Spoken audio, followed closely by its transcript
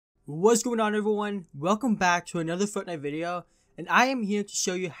What's going on, everyone? Welcome back to another Fortnite video, and I am here to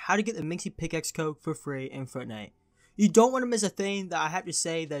show you how to get the Minty Pickaxe code for free in Fortnite. You don't want to miss a thing that I have to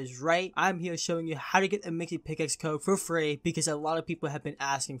say that is right. I'm here showing you how to get the Minty Pickaxe code for free because a lot of people have been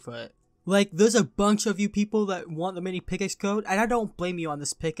asking for it. Like, there's a bunch of you people that want the Minty Pickaxe code, and I don't blame you on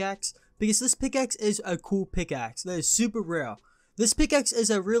this pickaxe because this pickaxe is a cool pickaxe that is super rare. This pickaxe is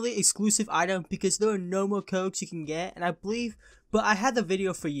a really exclusive item because there are no more codes you can get, and I believe, but I had the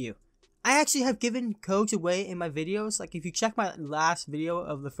video for you. I actually have given codes away in my videos. Like, if you check my last video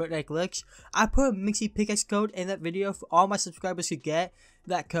of the Fortnite glitch, I put a Minty Pickaxe code in that video for all my subscribers to get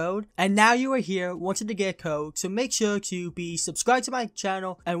that code. And now you are here wanting to get a code, so make sure to be subscribed to my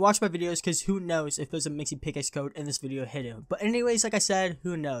channel and watch my videos because who knows if there's a Minty Pickaxe code in this video hidden. But anyways, like I said,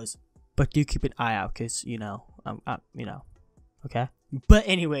 who knows? But do keep an eye out because, okay? But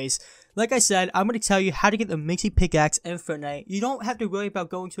anyways, like I said, I'm going to tell you how to get the Minty Pickaxe in Fortnite. You don't have to worry about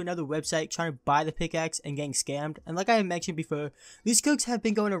going to another website trying to buy the pickaxe and getting scammed. And like I mentioned before, these codes have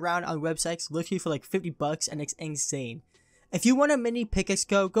been going around on websites literally for like 50 bucks and it's insane. If you want a Minty Pickaxe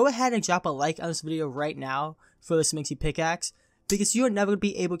code, go ahead and drop a like on this video right now for this Minty Pickaxe, because you are never going to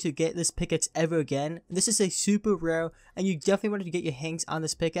be able to get this pickaxe ever again. This is a super rare, and you definitely want to get your hands on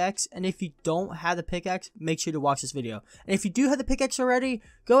this pickaxe. And if you don't have the pickaxe, make sure to watch this video. And if you do have the pickaxe already,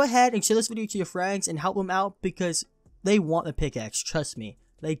 go ahead and share this video to your friends and help them out because they want the pickaxe. Trust me.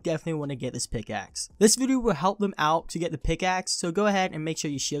 They definitely want to get this pickaxe. This video will help them out to get the pickaxe, so go ahead and make sure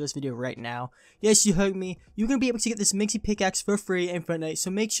you share this video right now. Yes, you heard me. You're going to be able to get this Minty Pickaxe for free in Fortnite,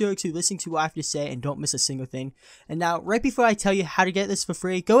 so make sure to listen to what I have to say and don't miss a single thing. And now, right before I tell you how to get this for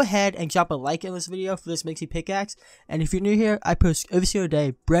free, go ahead and drop a like in this video for this Minty Pickaxe. And if you're new here, I post every single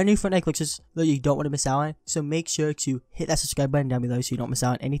day brand new Fortnite glitches that you don't want to miss out on, so make sure to hit that subscribe button down below so you don't miss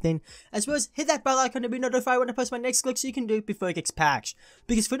out on anything, as well as hit that bell icon to be notified when I post my next glitch so you can do it before it gets patched.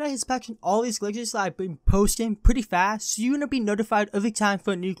 Because Fortnite is patching all these glitches that I've been posting pretty fast, so you're going to be notified every time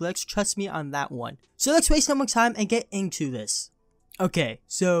for a new glitch. Trust me on that one. So let's waste no more time and get into this. Okay,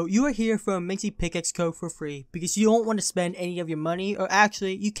 so you are here for a Minty Pickaxe code for free because you don't want to spend any of your money, or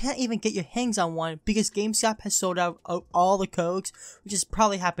actually you can't even get your hands on one because GameStop has sold out of all the codes, which has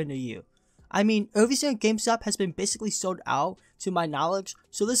probably happened to you. I mean, every single GameStop has been basically sold out to my knowledge,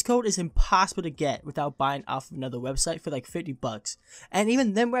 so this code is impossible to get without buying off of another website for like 50 bucks. And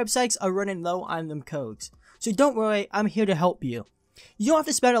even them websites are running low on them codes. So don't worry, I'm here to help you. You don't have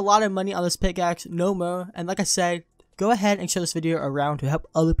to spend a lot of money on this pickaxe, no more. And like I said, go ahead and share this video around to help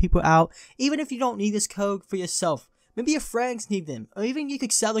other people out, even if you don't need this code for yourself. Maybe your friends need them, or even you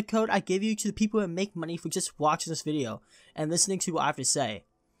could sell the code I give you to the people that make money for just watching this video and listening to what I have to say.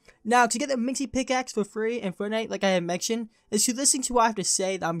 Now, to get the Minty Pickaxe for free in Fortnite, like I had mentioned, is to listen to what I have to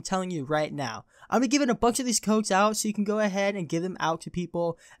say that I'm telling you right now. I'll be giving a bunch of these codes out so you can go ahead and give them out to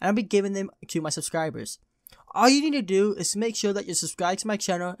people, and I'll be giving them to my subscribers. All you need to do is make sure that you're subscribed to my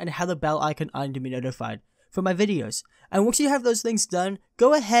channel and have the bell icon on to be notified for my videos. And once you have those things done,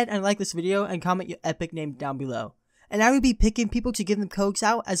 go ahead and like this video and comment your epic name down below. And I will be picking people to give them codes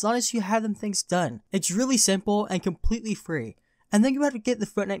out as long as you have them things done. It's really simple and completely free. And then you have to get the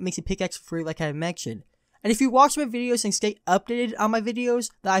Fortnite Minty Pickaxe for free like I mentioned. And if you watch my videos and stay updated on my videos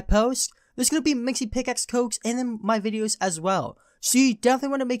that I post, there's going to be Minty Pickaxe codes in my videos as well. So you definitely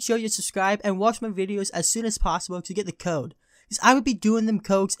want to make sure you subscribe and watch my videos as soon as possible to get the code. Because I will be doing them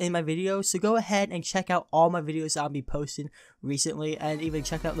codes in my videos, so go ahead and check out all my videos I'll be posting recently and even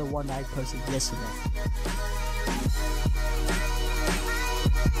check out the one that I posted yesterday.